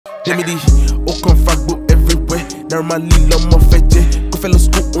Demi, au confagbo everywhere. Normally, l'homme fait go fellow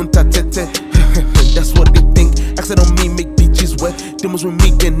school unta tete. That's what they think. Accent on me, make bitches wet. Demons with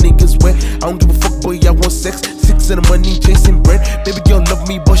me, get niggas wet. I don't give a fuck, boy, I want sex. Six in the money, chasing bread. Baby girl love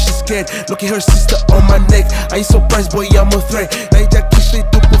me, but she's scared. Look at her sister on my neck. I ain't surprised, boy, I'm a threat. Now that kiss, they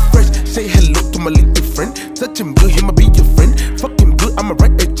double fresh. Say hello to my little friend. Touch him good, he might be your friend. Fuck him good, I'ma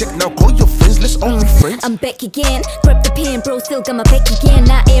write a check. Now call your friends, let's all be friends. I'm back again. Grab the pen, bro, still got my back again.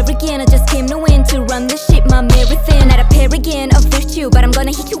 Not arrogant, I just came to win. To run the shit, my marathon. Not a paragon of virtue, but I'm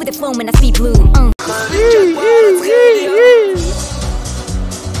gonna hit you with a flow when I speak blue.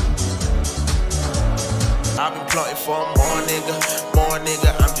 I've been plotting for more nigga,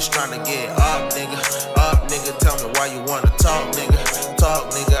 I'm just trying to get up nigga, tell me why you wanna talk nigga,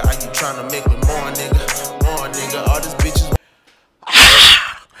 are you trying to make me more nigga, all these bitches.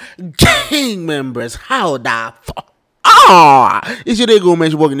 Gang members, how the fuck? It's your day go,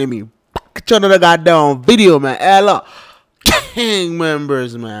 man, you walking at me. Get another goddamn video, man. Hey, look. Gang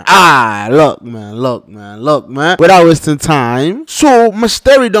members, man. Look, man. Without wasting time. So,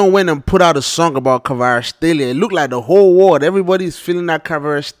 Masteri don't went and put out a song about Kvara Song. It looked like the whole world, everybody's feeling that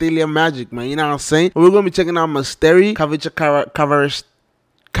Kvara Song magic, man. You know what I'm saying? We're going to be checking out Masteri,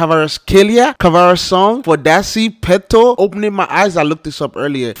 Kvara Song for Dassi, petto. Opening my eyes, I looked this up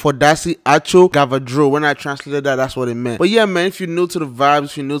earlier. For Dassi, Acho, Gawa. When I translated that, that's what it meant. But yeah, man, if you're new to the vibes,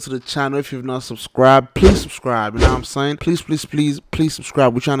 if you're new to the channel, if you've not subscribed, please subscribe. You know what I'm saying? Please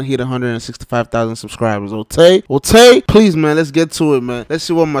subscribe. We're trying to hit 165,000 subscribers. Okay? Please, man, let's get to it, man. Let's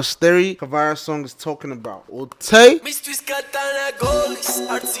see what Masteri Kvara Song is talking about. Okay?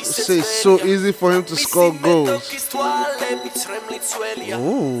 It's so easy for him to score goals.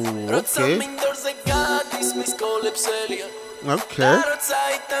 Ooh, okay.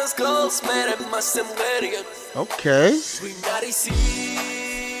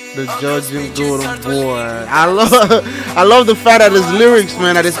 The Georgian golden boy. I love the fact that his lyrics,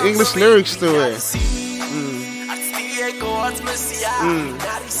 man, that his English lyrics to it.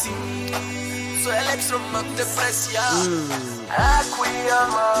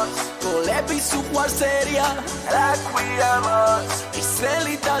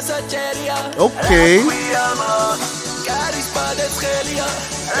 Okay.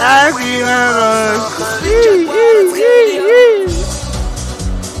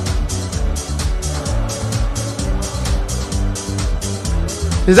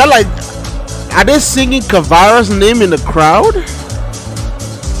 Is that like, are they singing Kvara's name in the crowd?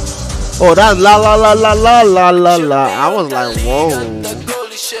 Oh, that's la la la la la la la la. I was like, whoa.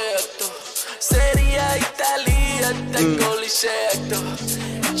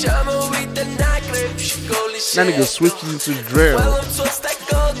 That nigga switched into drill.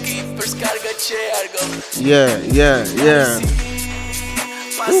 Yeah.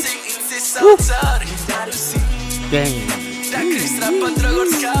 Dang.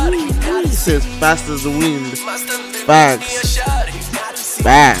 He says fast as the wind. Facts.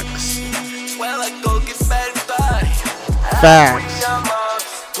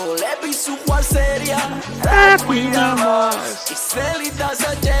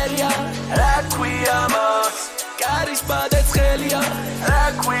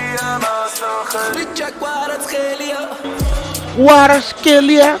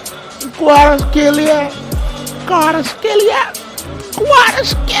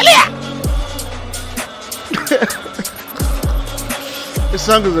 This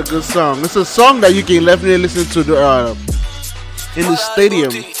song is a good song. It's a song that you can definitely listen to in the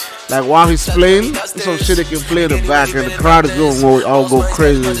stadium. Like while he's playing, there's some shit they can play in the back and the crowd is going to all go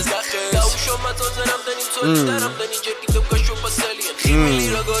crazy.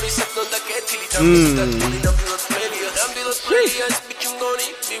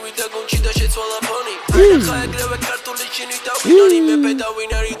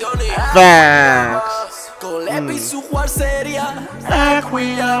 Facts.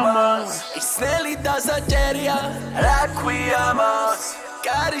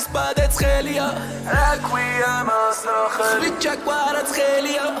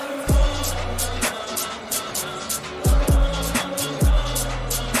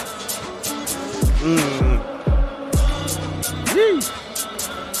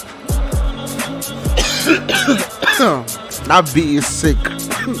 That beat is sick.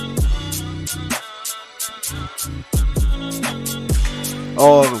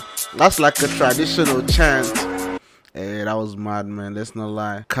 Oh, that's like a traditional chant. Hey, that was mad, man. Let's not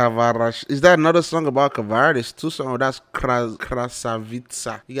lie. Kvara. Is that another song about Kvara? There's 2 songs. That's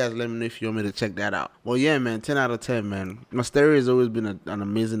Krasavitsa. You guys let me know if you want me to check that out. Well, yeah, man. 10 out of 10, man. Masteri has always been an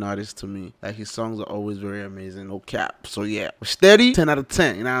amazing artist to me. Like, his songs are always very amazing. No cap. So, yeah. Steady, 10 out of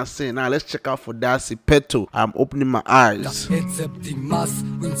 10. You know what I'm saying? Now, let's check out for Dassi Petto. I'm opening my eyes. Wait,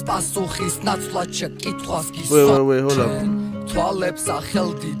 hold up. Why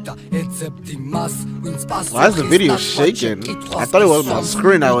is the video shaking? I thought it was my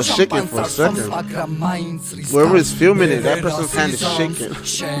screen. I was shaking for a second. Whoever is filming it, that person's hand is shaking.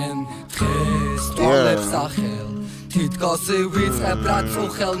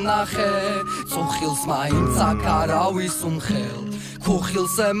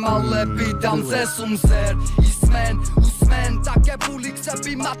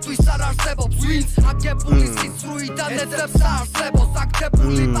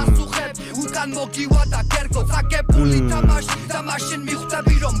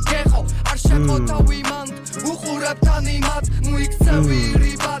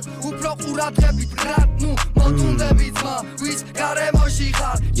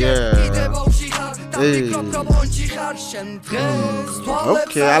 Yeah.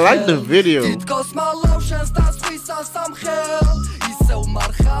 Okay, I like the video.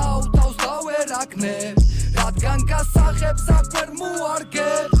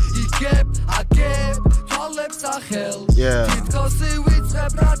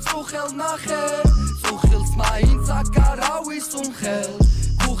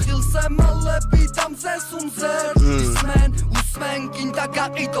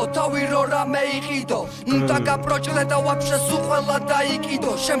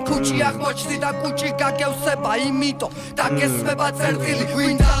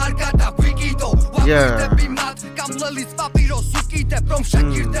 Yeah.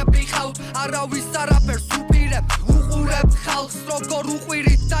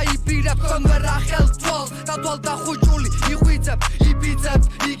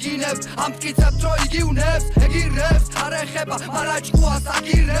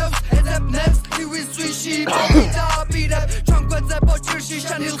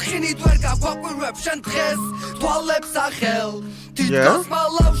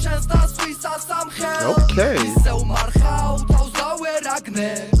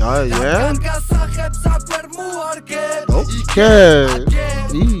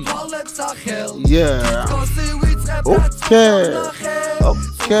 Okay. Oh, yeah.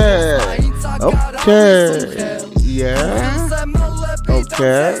 Okay. Yeah. Okay. Yeah.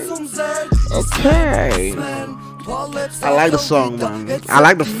 Okay. I like the song, man. I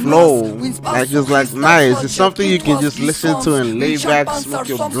like the flow. Like, it's like nice. It's something you can just listen to and lay back, smoke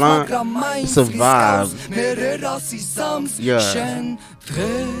your blunt. It's a vibe. Yeah.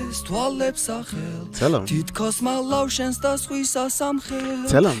 Tell him.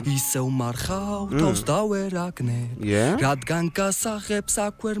 Tell him. Yeah. That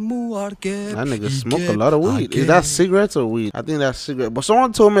nigga smoke a lot of weed. Is that cigarettes or weed? I think that's cigarette. But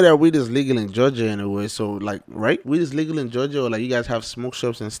someone told me that weed is legal in Georgia anyway. So, like, right? Weed is legal in Georgia, or like you guys have smoke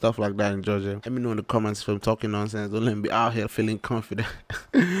shops and stuff like that in Georgia? Let me know in the comments if I'm talking nonsense. Don't let me be out here feeling confident.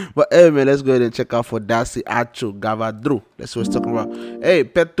 But hey, man, let's go ahead and check out for Dassi, Acho, Gawa. That's what it's talking about. Hey,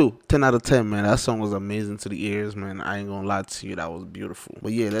 petto, 10 out of 10, man. That song was amazing to the ears, man. I ain't gonna lie to you, that was beautiful.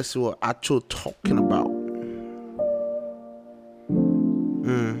 But yeah, let's see what Acho talking about.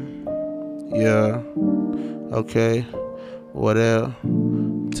 Yeah. Okay. What else?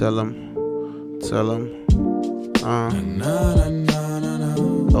 Tell him.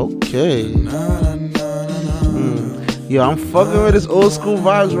 Okay. Yo, I'm fucking with this old school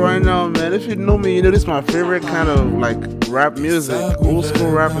vibes right now, man. If you know me, you know this is my favorite kind of like rap music. Old school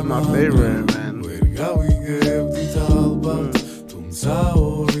rap is my favorite, man.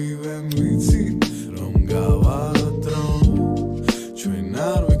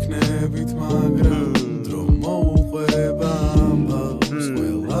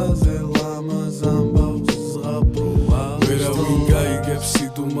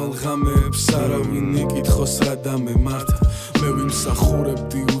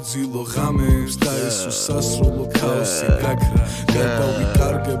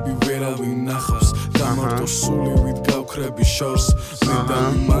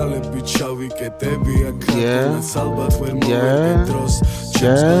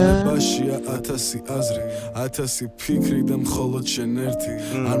 ათასი ფიქრი და მხოლოდ შენ ერთი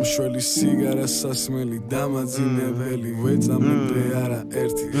არ მშველი სიგარა სასმელი დამაძინებელი ვეწამებე არა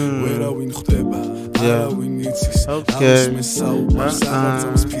ერთი ვერავინ ხვდება არავინ იცის ამის მე საუბარს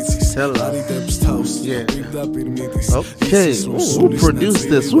აღაწევს ფიცის არიდებს თავს პირდაპირ მიდის Okay, who produced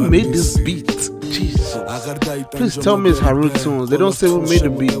this? Who made this beat? Jesus. Please tell me it's Haru tunes. They don't say who made the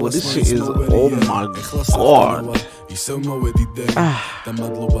beat, but this shit is, oh my god.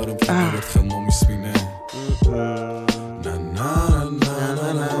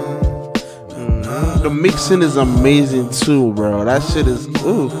 The mixing is amazing too, bro. That shit is,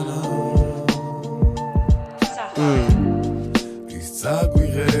 ooh.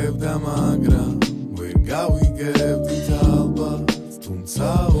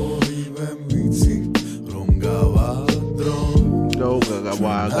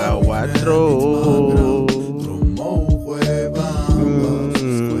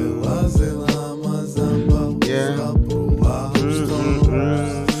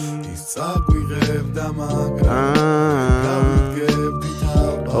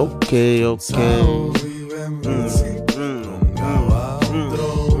 Okay.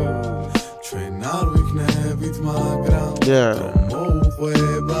 Yeah.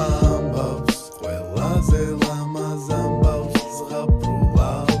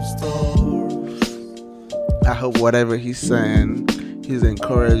 I hope whatever he's saying, he's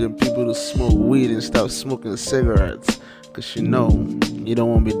encouraging people to smoke weed and stop smoking cigarettes. Cause you know, you don't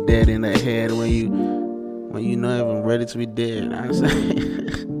want to be dead in the head when you're not even ready to be dead. You know what I'm saying?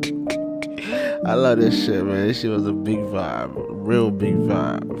 I love this shit, man. This shit was a big vibe, real big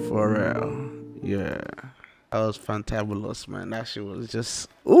vibe, for real. Yeah, that was fantabulous, man. That shit was just,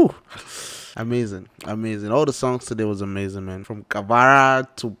 ooh, amazing. All the songs today was amazing, man. From Kvara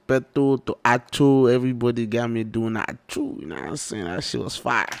to Petto to Acho, everybody got me doing Acho. You know what I'm saying? That shit was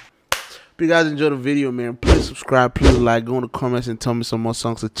fire. If you guys enjoyed the video, man, please subscribe, please like, go in the comments and tell me some more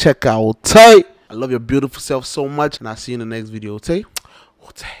songs to check out. Okay? I love your beautiful self so much, and I'll see you in the next video. Okay?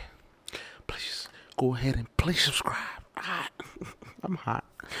 Please go ahead and please subscribe. I'm hot.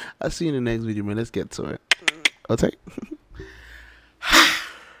 I'll see you in the next video, man. Let's get to it. Okay?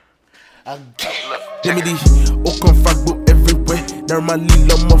 Demi, aucun fuckboy everywhere. Normally,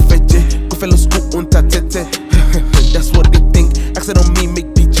 l'homme en fait, go fait le scoop on ta tête. That's what they think. Accent on me,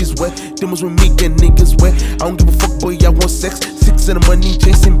 make bitches wet. Demos with me, get niggas wet. I don't give a fuck, boy, I want sex. 6 in the money,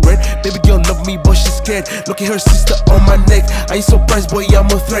 chasing bread. Baby girl love me, but she's scared. Look at her sister on my neck. I ain't surprised, boy, I'm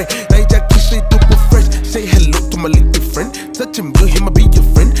a threat. Now you just kiss it up with fresh. Say hello to my little friend. Touch him good, him, I be your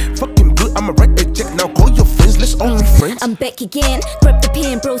friend. Fuck him good, I'ma write a check. Now call your friends, let's all be friends. I'm back again, grab the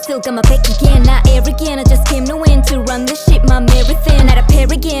pen, bro, still got my back again. Not arrogant, I just came to win, to run the shit, my marathon. Not a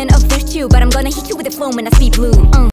pair again of virtue, but I'm gonna hit you with a flow when I speak blue.